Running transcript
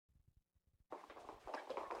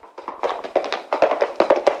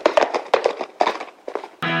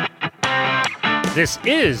This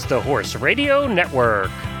is the Horse Radio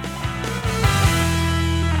Network.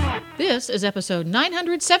 This is episode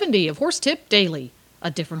 970 of Horse Tip Daily.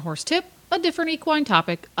 A different horse tip, a different equine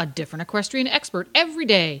topic, a different equestrian expert every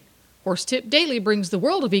day. Horse Tip Daily brings the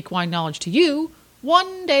world of equine knowledge to you,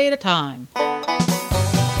 one day at a time.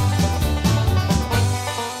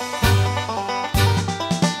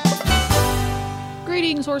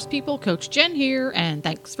 Greetings, horse people. Coach Jen here, and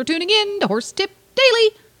thanks for tuning in to Horse Tip Daily.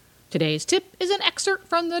 Today's tip is an excerpt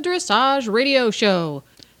from the Dressage radio show.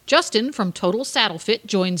 Justin from Total Saddle Fit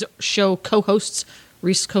joins show co-hosts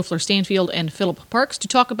Reese Kofler-Stanfield and Philip Parks to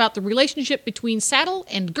talk about the relationship between saddle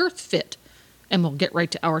and girth fit. And we'll get right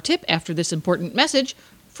to our tip after this important message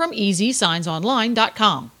from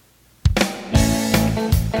EZSignsOnline.com.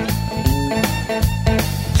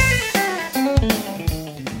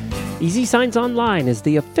 Easy Signs Online is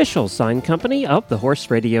the official sign company of the Horse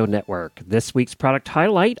Radio Network. This week's product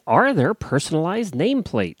highlight are their personalized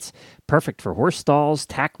nameplates. Perfect for horse stalls,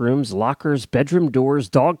 tack rooms, lockers, bedroom doors,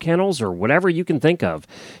 dog kennels, or whatever you can think of.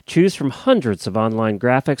 Choose from hundreds of online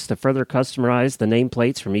graphics to further customize the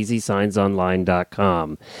nameplates from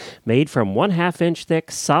EZSignsOnline.com. Made from 1/2 inch thick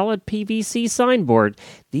solid PVC signboard,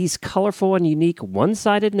 these colorful and unique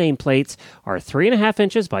one-sided nameplates are 3.5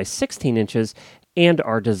 inches by 16 inches and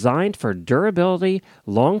are designed for durability,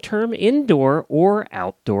 long-term indoor or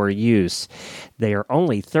outdoor use. They are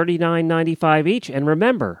only $39.95 each, and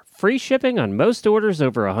remember, free shipping on most orders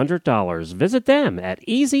over $100. Visit them at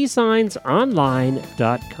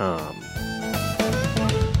EZSignsOnline.com.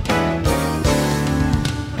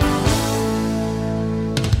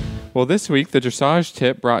 Well, this week, the dressage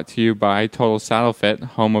tip brought to you by Total Saddle Fit,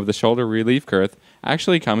 home of the shoulder relief girth,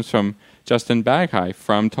 actually comes from Justin Baghai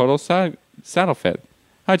from Total Saddle Fit.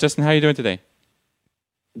 Hi, Justin. How are you doing today?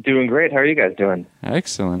 Doing great. How are you guys doing?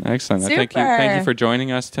 Excellent. Excellent. Super. Thank you for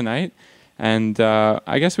joining us tonight. And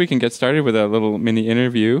I guess we can get started with a little mini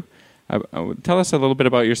interview. Tell us a little bit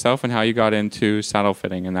about yourself and how you got into saddle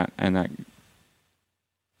fitting and that.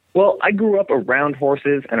 Well, I grew up around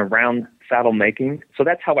horses and around saddle making, so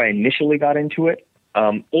that's how I initially got into it.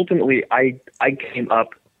 Ultimately, I came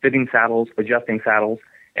up fitting saddles, adjusting saddles,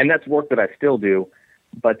 and that's work that I still do.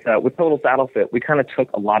 But with Total Saddle Fit, we kind of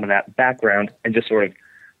took a lot of that background and just sort of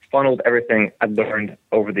funneled everything I've learned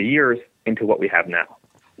over the years into what we have now.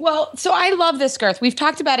 Well, so I love this girth. We've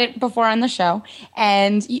talked about it before on the show,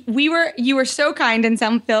 and you were so kind and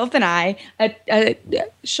sent Philip and I a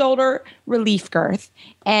shoulder relief girth.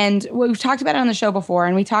 And we've talked about it on the show before,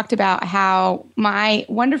 and we talked about how my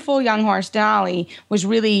wonderful young horse, Denali, was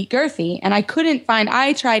really girthy, and I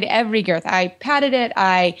tried every girth. I padded it,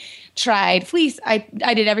 I tried fleece, I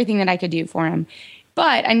did everything that I could do for him.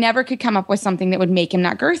 But I never could come up with something that would make him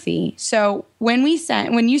not girthy. So when you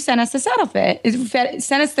sent us the saddle fit,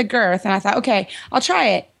 sent us the girth, and I thought, okay, I'll try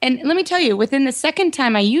it. And let me tell you, within the second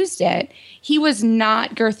time I used it, he was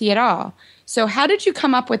not girthy at all. So how did you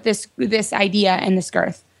come up with this idea and this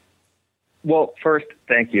girth? Well, first,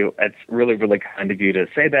 thank you. It's really, really kind of you to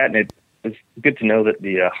say that, and it's good to know that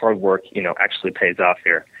the hard work, actually pays off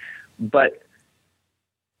here. But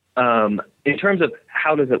in terms of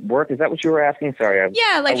how does it work, is that what you were asking? Sorry. How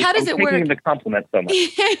does it work? I'm taking the compliment so much.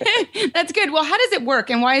 That's good. Well, how does it work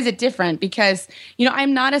and why is it different? Because,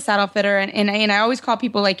 I'm not a saddle fitter and I always call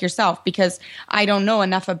people like yourself because I don't know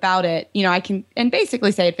enough about it. I can and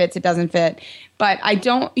basically say it fits, it doesn't fit, but I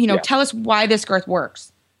don't, Tell us why this girth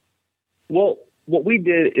works. Well, what we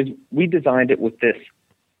did is we designed it with this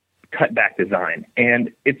cutback design,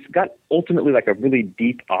 and it's got ultimately like a really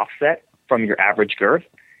deep offset from your average girth.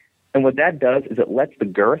 And what that does is it lets the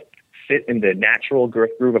girth fit in the natural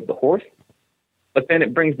girth groove of the horse, but then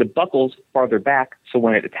it brings the buckles farther back, so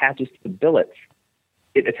when it attaches to the billets,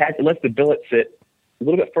 it lets the billet sit a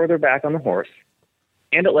little bit further back on the horse,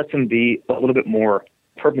 and it lets them be a little bit more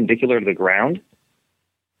perpendicular to the ground,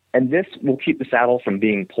 and this will keep the saddle from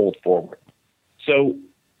being pulled forward. So,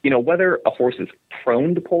 whether a horse is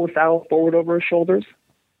prone to pull the saddle forward over his shoulders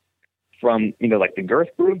from, like the girth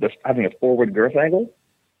groove, that's having a forward girth angle,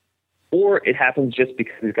 or it happens just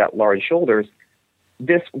because he's got large shoulders,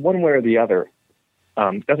 this, one way or the other,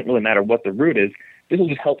 doesn't really matter what the route is, this will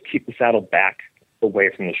just help keep the saddle back away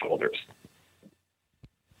from the shoulders.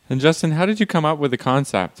 And Justin, how did you come up with the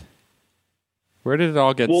concept? Where did it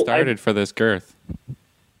all get started for this girth?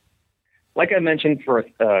 Like I mentioned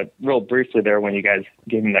real briefly there when you guys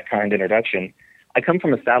gave me that kind introduction, I come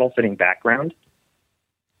from a saddle fitting background.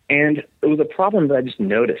 And it was a problem that I just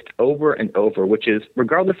noticed over and over, which is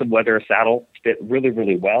regardless of whether a saddle fit really,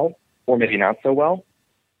 really well or maybe not so well,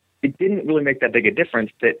 it didn't really make that big a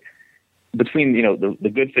difference that between, the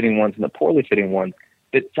good fitting ones and the poorly fitting ones,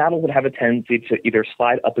 that saddles would have a tendency to either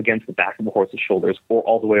slide up against the back of the horse's shoulders or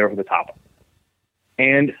all the way over the top.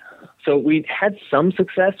 And so we had some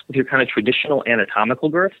success with your kind of traditional anatomical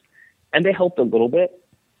girths, and they helped a little bit,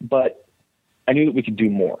 but I knew that we could do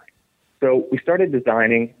more. So we started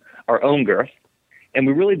designing our own girth, and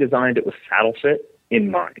we really designed it with saddle fit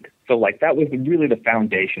in mind. So like that was really the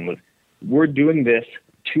foundation, was we're doing this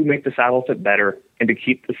to make the saddle fit better and to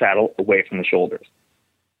keep the saddle away from the shoulders.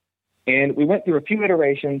 And we went through a few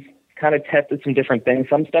iterations, kind of tested some different things.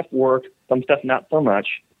 Some stuff worked, some stuff not so much.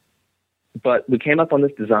 But we came up on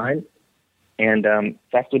this design, and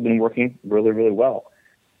it's actually been working really, really well.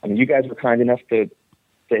 I mean, you guys were kind enough to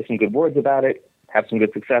say some good words about it, have some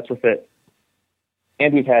good success with it.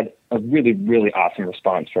 And we've had a really, really awesome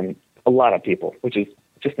response from a lot of people, which is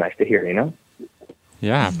just nice to hear, you know?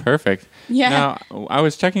 Yeah, perfect. Yeah. Now, I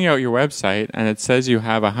was checking out your website, and it says you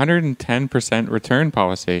have a 110% return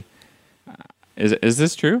policy. Is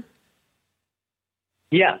this true?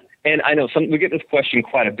 Yeah, and I know we get this question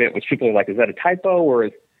quite a bit, which people are like, is that a typo or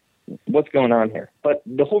what's going on here? But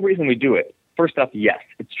the whole reason we do it, first off, yes,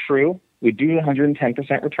 it's true. We do the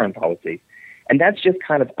 110% return policy, and that's just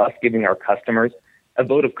kind of us giving our customers a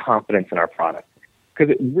vote of confidence in our product, because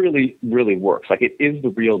it really, really works. Like, it is the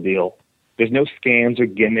real deal. There's no scams or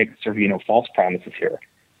gimmicks or, false promises here.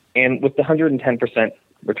 And with the 110%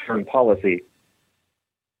 return policy,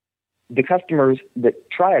 the customers that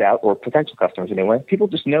try it out, or potential customers anyway, people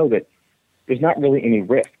just know that there's not really any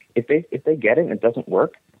risk. If they get it and it doesn't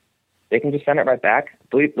work, they can just send it right back.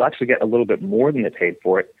 They'll actually get a little bit more than they paid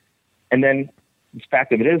for it. And then the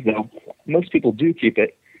fact of it is, though, most people do keep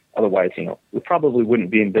it. Otherwise, we probably wouldn't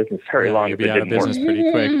be in business very long you'd if be it out of didn't business work.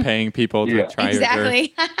 pretty quick, paying people to try your girth.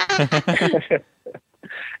 Exactly.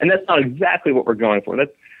 And that's not exactly what we're going for.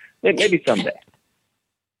 That's maybe someday.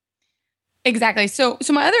 Exactly. So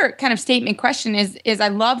my other kind of statement question is I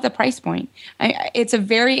love the price point. It's a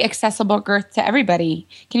very accessible girth to everybody.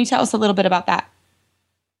 Can you tell us a little bit about that?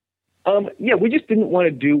 Yeah, we just didn't want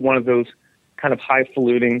to do one of those kind of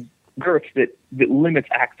highfalutin girths that limits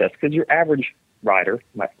access, because your average rider,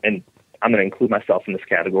 and I'm going to include myself in this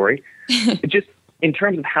category, it just, in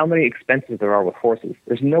terms of how many expenses there are with horses,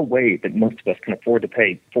 there's no way that most of us can afford to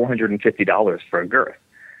pay $450 for a girth.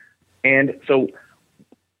 And so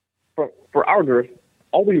for our girth,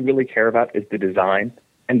 all we really care about is the design,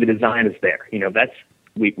 and the design is there.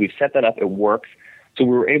 We've set that up, it works. So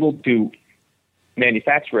we were able to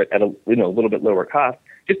manufacture it at a little bit lower cost,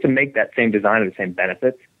 just to make that same design and the same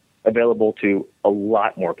benefits available to a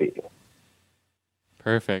lot more people.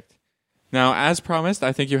 Perfect. Now, as promised,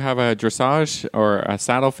 I think you have a dressage or a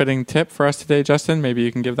saddle fitting tip for us today, Justin. Maybe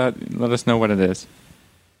you can let us know what it is.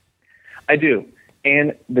 I do.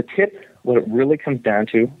 And the tip, what it really comes down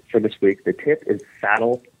to for this week, the tip is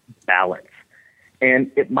saddle balance.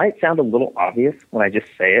 And it might sound a little obvious when I just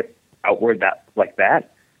say it outward like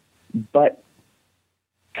that, but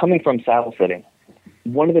coming from saddle fitting,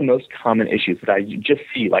 one of the most common issues that I just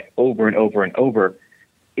see like over and over and over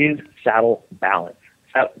is saddle balance.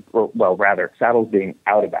 Saddles being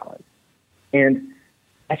out of balance. And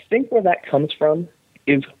I think where that comes from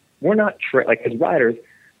is we're not as riders,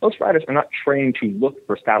 most riders are not trained to look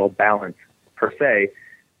for saddle balance per se.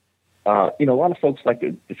 A lot of folks like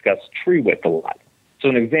to discuss tree width a lot. So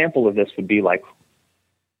an example of this would be like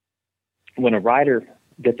when a rider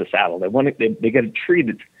gets a saddle, they get a tree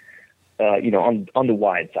that's on the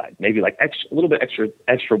wide side, maybe like a little bit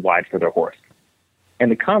extra wide for their horse.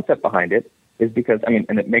 And the concept behind it is because,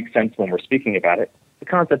 and it makes sense when we're speaking about it, the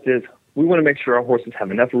concept is we want to make sure our horses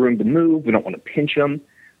have enough room to move, we don't want to pinch them,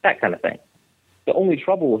 that kind of thing. The only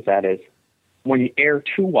trouble with that is when you air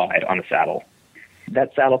too wide on a saddle,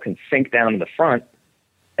 that saddle can sink down in the front,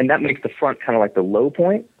 and that makes the front kind of like the low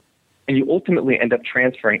point, and you ultimately end up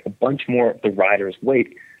transferring a bunch more of the rider's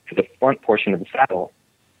weight to the front portion of the saddle,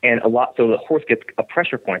 and so the horse gets a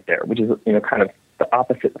pressure point there, which is kind of the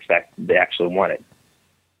opposite effect they actually wanted.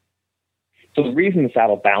 So the reason the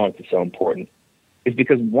saddle balance is so important is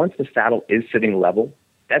because once the saddle is sitting level,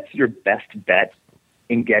 that's your best bet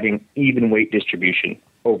in getting even weight distribution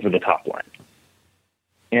over the top line.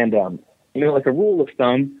 And, like a rule of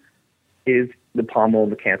thumb is the pommel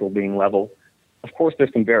and the cantle being level. Of course,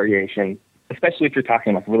 there's some variation, especially if you're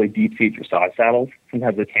talking about really deep seat dressage saddles.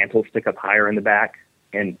 Sometimes the cantles stick up higher in the back,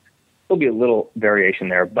 and there'll be a little variation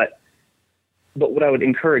there. But what I would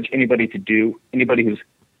encourage anybody to do, anybody who's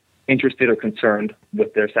interested or concerned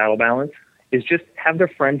with their saddle balance, is just have their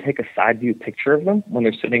friend take a side view picture of them when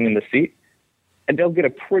they're sitting in the seat, and they'll get a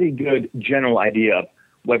pretty good general idea of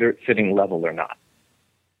whether it's sitting level or not.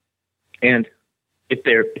 And if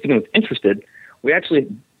anyone's interested, we actually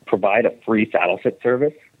provide a free saddle fit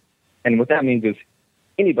service. And what that means is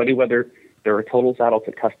anybody, whether they're a Total Saddle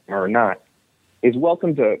Fit customer or not, is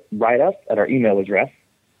welcome to write us at our email address,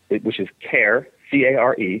 which is care,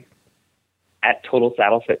 C-A-R-E, at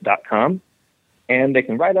totalsaddlefit.com. And they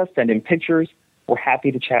can write us, send in pictures. We're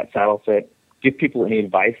happy to chat saddle fit, give people any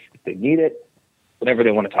advice if they need it, whatever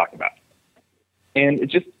they want to talk about. And it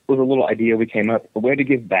just was a little idea we came up, a way to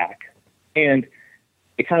give back. And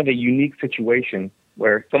it's kind of a unique situation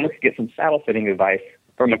where someone could get some saddle fitting advice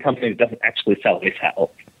from a company that doesn't actually sell any saddles.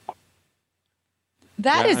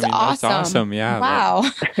 That is awesome. That's awesome. Yeah. Wow.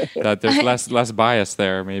 That there's less bias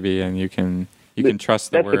there, maybe, and you can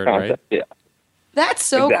trust the word, right? Yeah. That's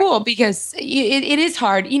so cool because it is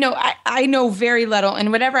hard. You know, I know very little,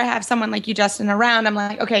 and whenever I have someone like you, Justin, around, I'm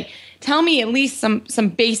like, okay, tell me at least some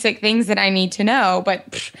basic things that I need to know.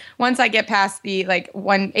 But once I get past the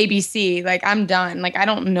one ABC, I'm done. I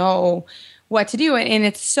don't know what to do. And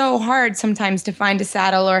it's so hard sometimes to find a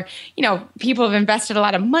saddle, or, people have invested a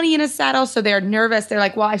lot of money in a saddle, so they're nervous. They're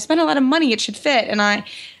like, well, I've spent a lot of money, it should fit. And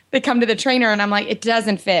they come to the trainer and I'm like, it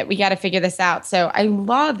doesn't fit. We got to figure this out. So I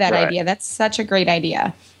love that idea. That's such a great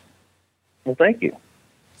idea. Well, thank you.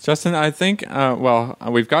 Justin, I think,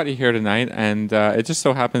 we've got you here tonight, and it just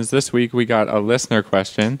so happens this week we got a listener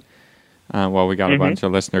question. We got a bunch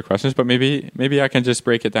of listener questions, but maybe I can just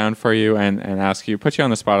break it down for you and ask you, put you on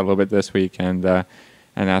the spot a little bit this week and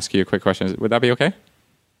ask you a quick question. Would that be okay?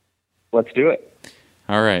 Let's do it.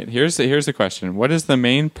 All right. Here's the question. What is the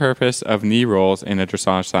main purpose of knee rolls in a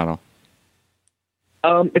dressage saddle?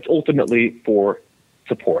 It's ultimately for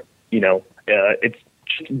support. It's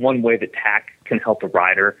just one way that tack can help a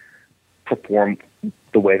rider perform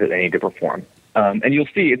the way that they need to perform. And you'll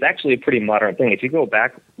see it's actually a pretty modern thing. If you go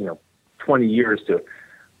back, 20 years to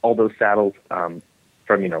all those saddles from,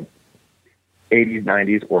 80s,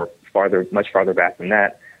 90s, or much farther back than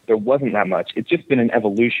that, there wasn't that much. It's just been an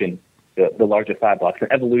evolution, the larger thigh blocks, an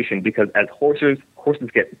evolution, because as horses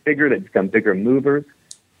get bigger, they become bigger movers.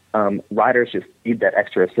 Riders just need that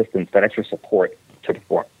extra assistance, that extra support to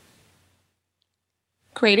perform.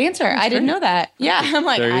 Great answer. I didn't know that. Yeah, I'm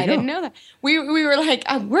like, I didn't know that. We were like,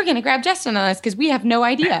 we're going to grab Justin on this because we have no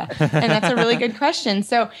idea. And that's a really good question.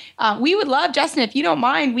 So we would love, Justin, if you don't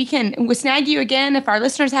mind, we'll snag you again if our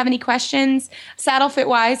listeners have any questions, saddle fit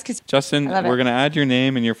wise. Justin, we're going to add your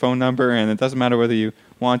name and your phone number, and it doesn't matter whether you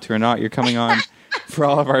want to or not. You're coming on for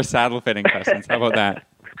all of our saddle fitting questions. How about that?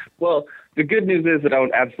 Well, the good news is that I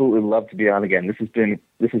would absolutely love to be on again. This has been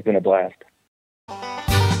a blast.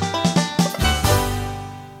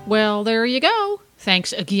 Well, there you go.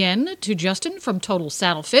 Thanks again to Justin from Total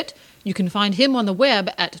Saddle Fit. You can find him on the web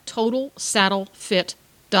at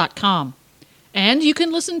totalsaddlefit.com. And you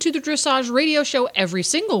can listen to the Dressage Radio Show every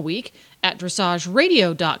single week at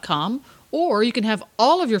dressageradio.com, or you can have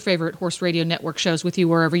all of your favorite Horse Radio Network shows with you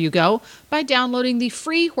wherever you go by downloading the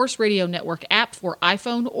free Horse Radio Network app for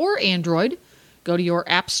iPhone or Android. Go to your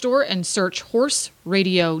app store and search Horse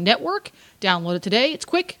Radio Network. Download it today. It's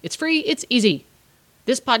quick, it's free, it's easy.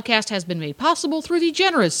 This podcast has been made possible through the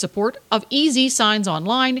generous support of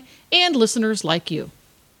EZSignsOnline and listeners like you.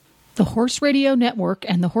 The Horse Radio Network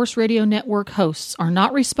and the Horse Radio Network hosts are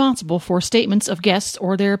not responsible for statements of guests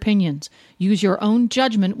or their opinions. Use your own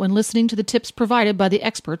judgment when listening to the tips provided by the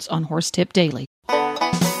experts on Horse Tip Daily.